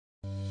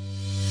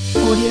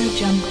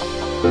AudioJungle.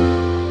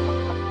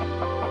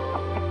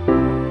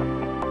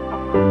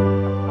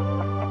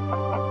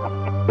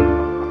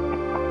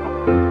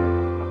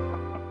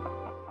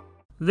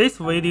 This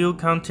video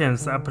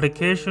contains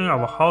application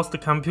of host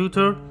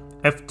computer,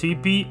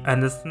 FTP,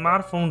 and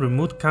smartphone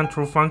remote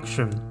control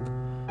function.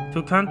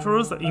 To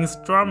control the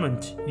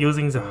instrument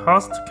using the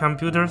host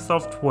computer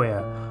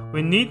software,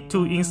 we need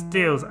to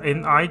install the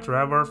NI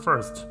driver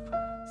first.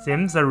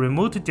 Then the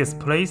remote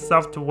display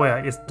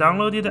software is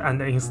downloaded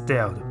and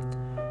installed.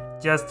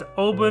 Just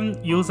open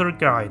user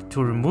guide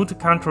to remote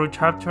control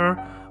chapter,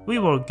 we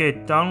will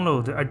get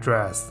download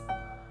address.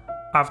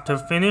 After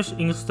finish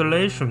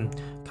installation,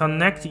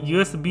 connect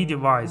USB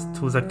device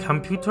to the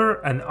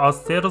computer and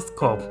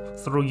oscilloscope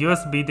through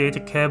USB data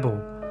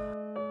cable.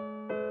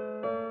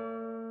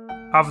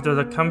 After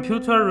the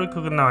computer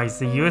recognizes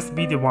the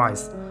USB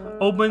device,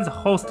 open the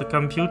host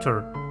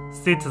computer,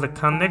 set the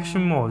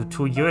connection mode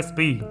to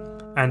USB,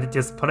 and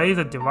display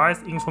the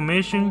device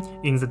information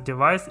in the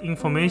device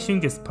information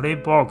display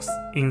box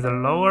in the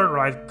lower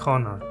right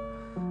corner.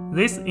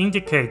 This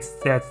indicates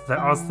that the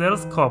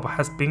oscilloscope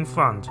has been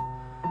found.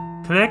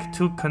 Click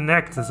to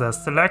connect the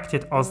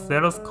selected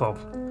oscilloscope.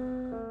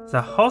 The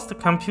host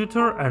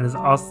computer and the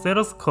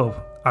oscilloscope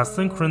are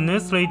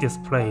synchronously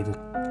displayed,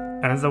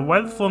 and the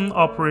waveform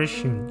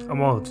operation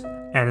mode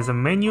and the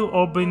menu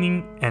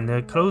opening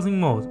and closing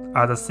mode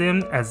are the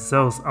same as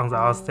those on the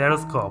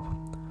oscilloscope.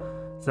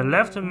 The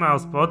left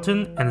mouse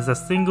button and the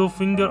single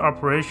finger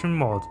operation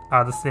mode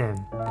are the same,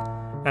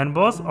 and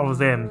both of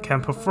them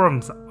can perform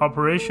the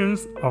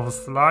operations of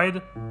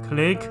slide,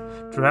 click,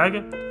 drag,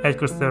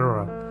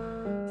 etc.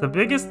 The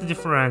biggest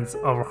difference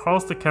of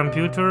host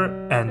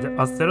computer and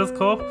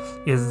oscilloscope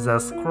is the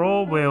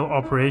scroll wheel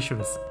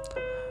operations,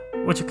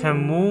 which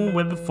can move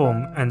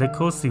waveform and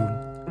cursor,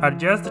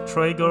 adjust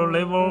trigger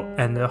level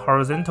and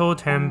horizontal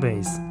time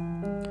base.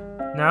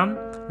 Now,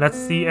 let's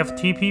see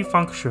FTP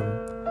function.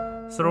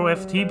 Through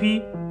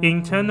FTP,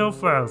 internal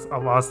files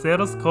of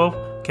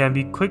oscilloscope can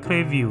be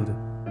quickly viewed,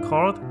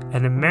 called,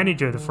 and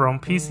managed from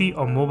PC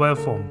or mobile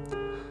phone.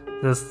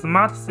 The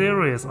Smart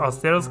series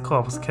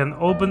oscilloscopes can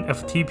open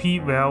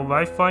FTP via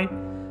Wi-Fi,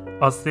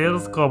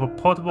 oscilloscope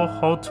portable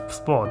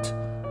hotspot,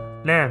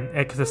 LAN,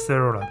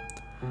 etc.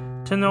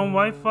 Turn on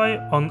Wi-Fi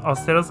on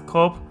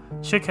oscilloscope,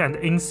 check and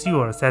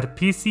ensure that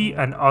PC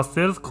and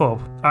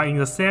oscilloscope are in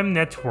the same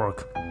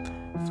network.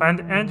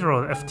 Find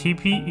Android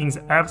FTP in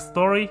the App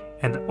Store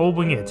and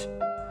open it.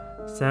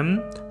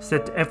 Then,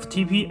 set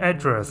FTP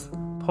address,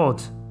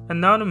 port,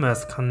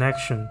 anonymous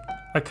connection,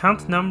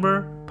 account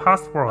number,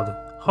 password,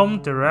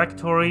 home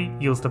directory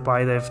used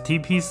by the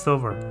FTP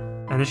server,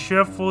 and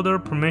share folder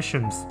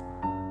permissions.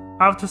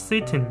 After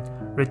setting,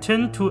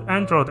 return to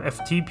Android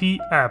FTP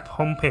app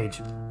homepage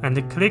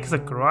and click the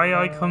gray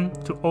icon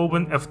to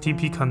open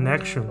FTP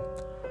connection.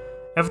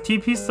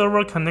 FTP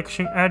server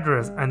connection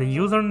address and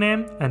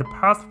username and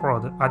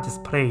password are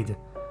displayed.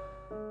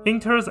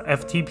 Enter the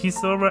FTP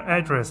server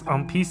address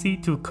on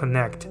PC to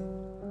connect.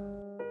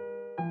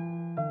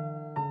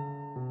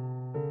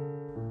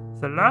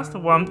 The last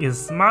one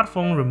is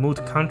smartphone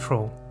remote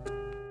control.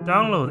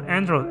 Download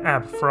Android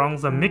app from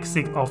the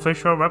Micsig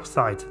official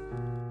website,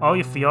 or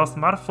if your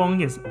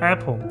smartphone is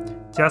Apple,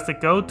 just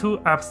go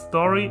to App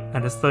Store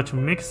and search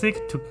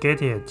Micsig to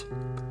get it.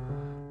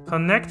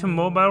 Connect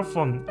mobile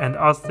phone and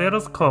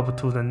oscilloscope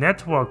to the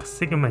network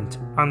segment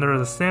under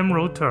the same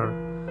router.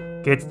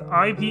 Get the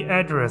IP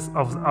address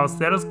of the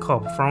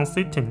oscilloscope from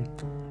setting,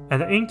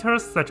 and enter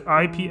such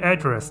IP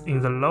address in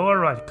the lower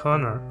right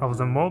corner of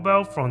the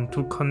mobile phone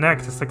to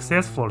connect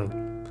successfully.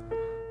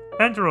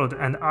 Android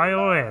and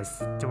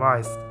iOS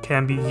device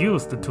can be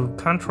used to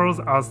control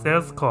the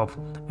oscilloscope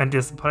and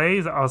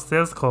display the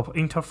oscilloscope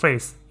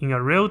interface in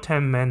a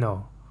real-time manner.